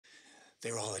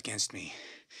They're all against me.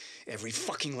 Every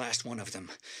fucking last one of them.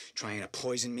 Trying to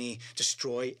poison me,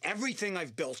 destroy everything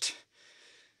I've built.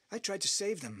 I tried to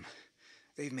save them.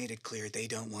 They've made it clear they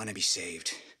don't want to be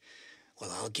saved.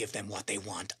 Well, I'll give them what they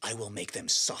want. I will make them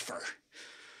suffer.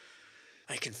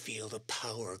 I can feel the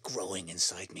power growing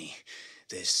inside me.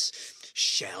 This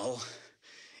shell,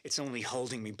 it's only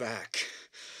holding me back.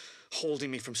 Holding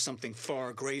me from something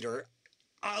far greater.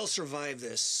 I'll survive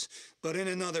this, but in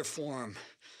another form.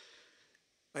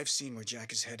 I've seen where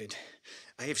Jack is headed.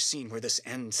 I have seen where this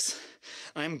ends.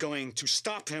 I'm going to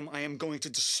stop him. I am going to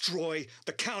destroy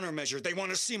the countermeasure. They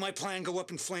want to see my plan go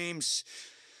up in flames.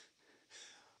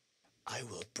 I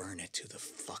will burn it to the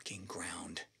fucking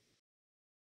ground.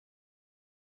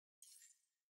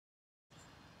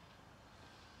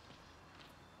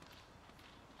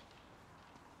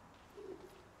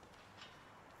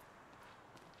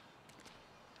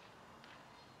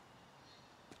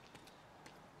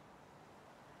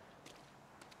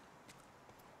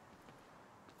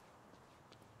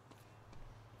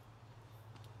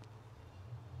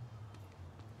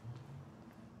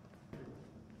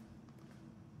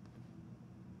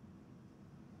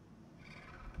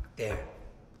 There.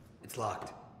 It's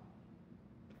locked.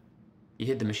 You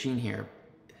hid the machine here.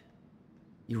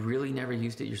 You really never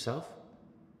used it yourself?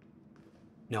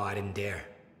 No, I didn't dare.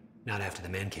 Not after the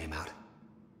men came out.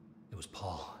 It was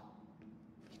Paul.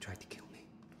 He tried to kill me.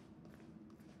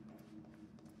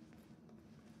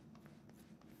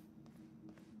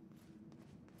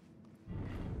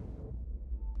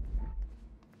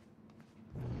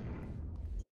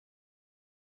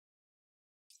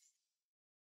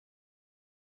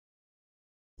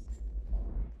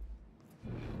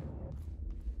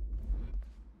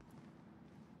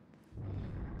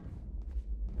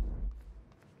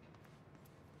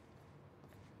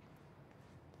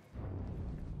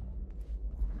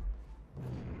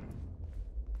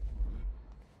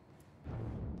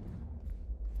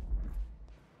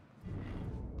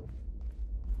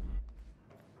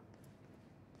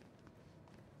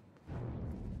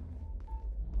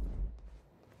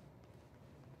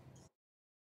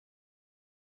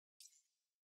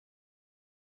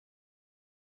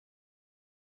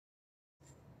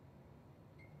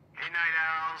 Hey, Night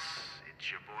Owls. It's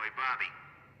your boy, Bobby.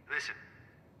 Listen,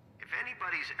 if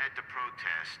anybody's at the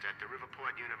protest at the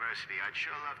Riverport University, I'd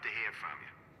sure love to hear from you.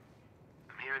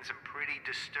 I'm hearing some pretty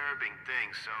disturbing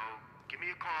things, so give me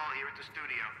a call here at the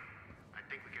studio. I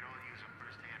think we can all use a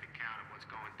first-hand account of what's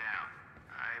going down.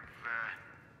 I've,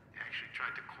 actually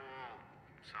tried to call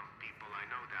some people I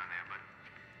know down there, but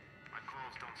my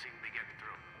calls don't seem to be getting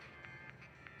through.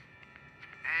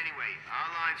 Anyway, our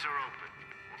lines are open.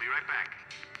 We'll be right back.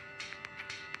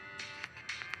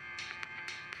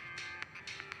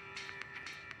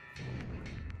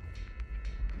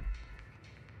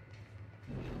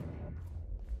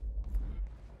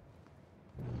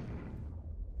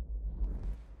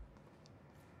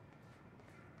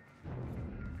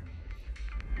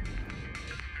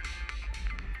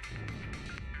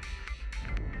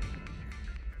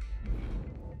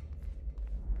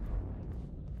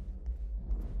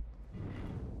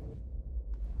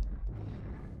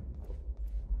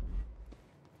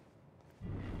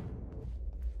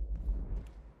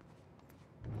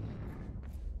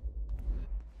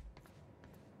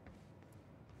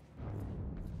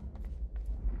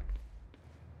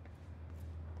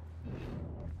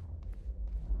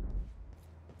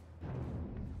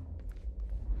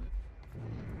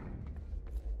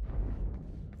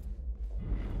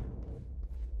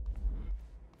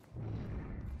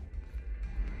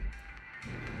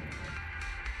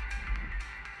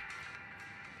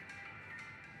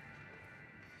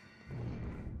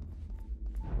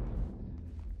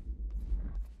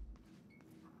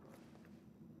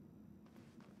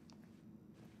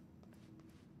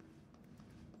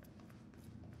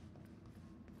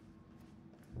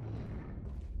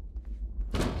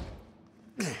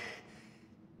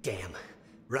 Damn.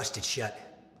 Rusted shut.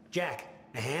 Jack,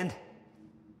 a hand?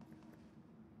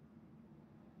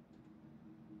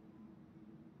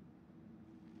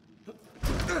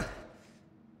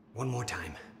 One more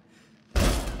time.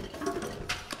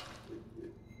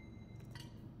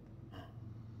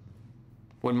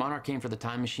 When Monarch came for the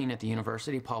time machine at the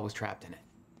university, Paul was trapped in it.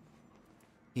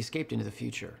 He escaped into the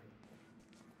future.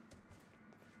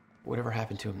 Whatever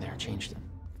happened to him there changed him.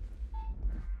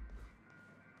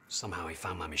 Somehow he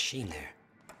found my machine there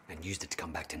and used it to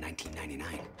come back to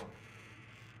 1999.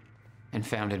 And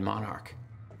founded Monarch.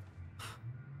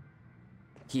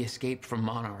 He escaped from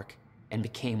Monarch and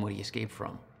became what he escaped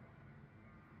from.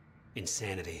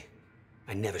 Insanity.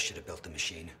 I never should have built the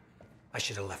machine. I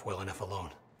should have left well enough alone.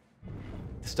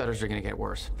 The stutters are gonna get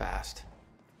worse fast.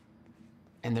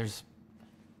 And there's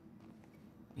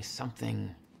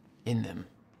something in them.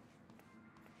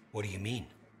 What do you mean?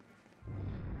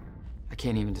 I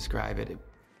can't even describe it.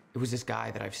 It was this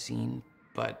guy that I've seen,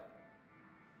 but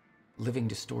living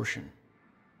distortion.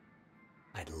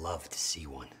 I'd love to see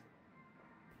one.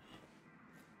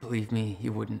 Believe me,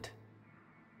 you wouldn't.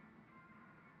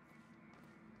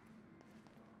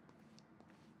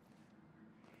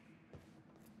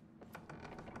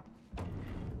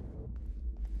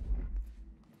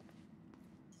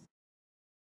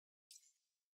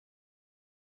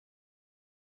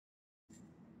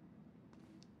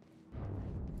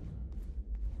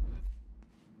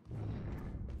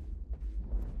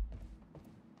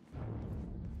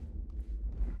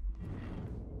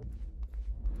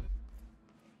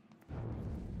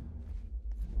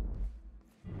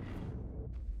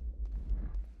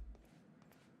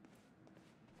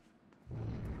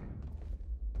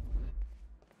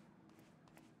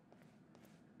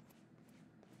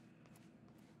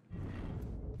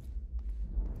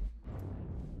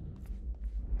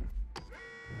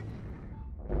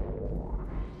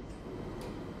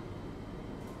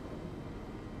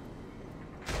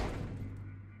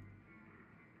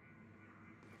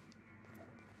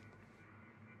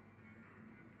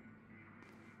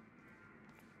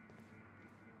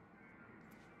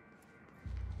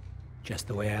 Just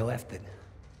the way I left it.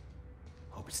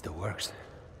 Hope it still works.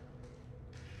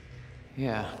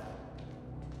 Yeah.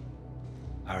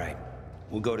 All right,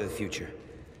 we'll go to the future.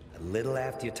 A little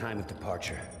after your time of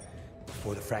departure.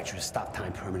 Before the fracture has stopped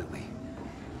time permanently.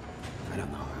 I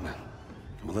don't know,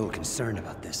 I'm a little concerned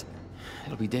about this.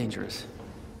 It'll be dangerous.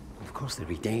 Of course it'd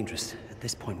be dangerous. At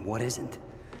this point, what isn't?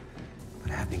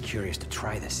 But I have been curious to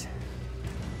try this.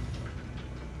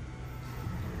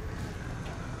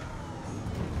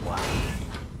 Wow.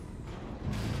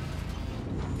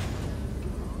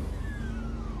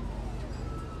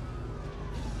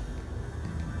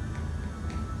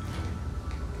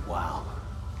 Wow.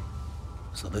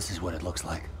 So this is what it looks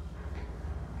like.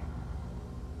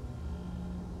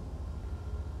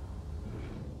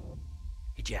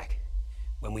 Hey, Jack.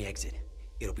 When we exit,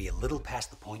 it'll be a little past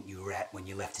the point you were at when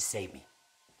you left to save me.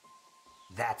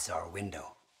 That's our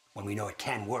window, when we know it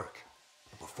can work,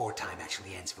 but before time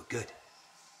actually ends for good.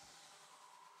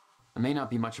 It may not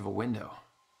be much of a window.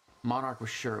 Monarch was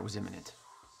sure it was imminent.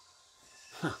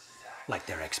 Huh. Like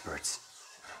they're experts.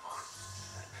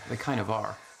 They kind of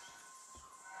are.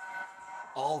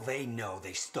 All they know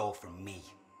they stole from me.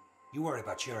 You worry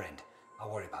about your end,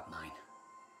 I'll worry about mine.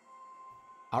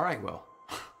 All right, Will.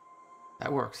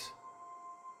 That works.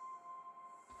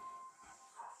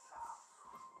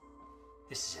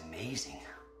 This is amazing.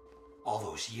 All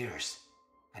those years,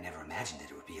 I never imagined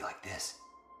it would be like this.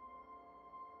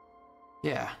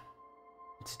 Yeah.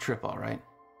 It's a trip, all right.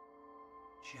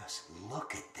 Just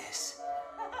look at this.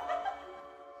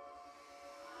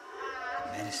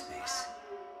 Metaspace.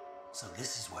 So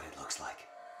this is what it looks like.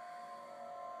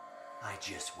 I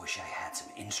just wish I had some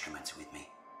instruments with me.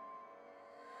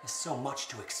 There's so much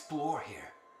to explore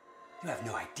here. You have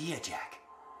no idea, Jack.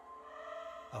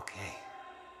 Okay.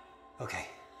 Okay,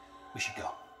 we should go.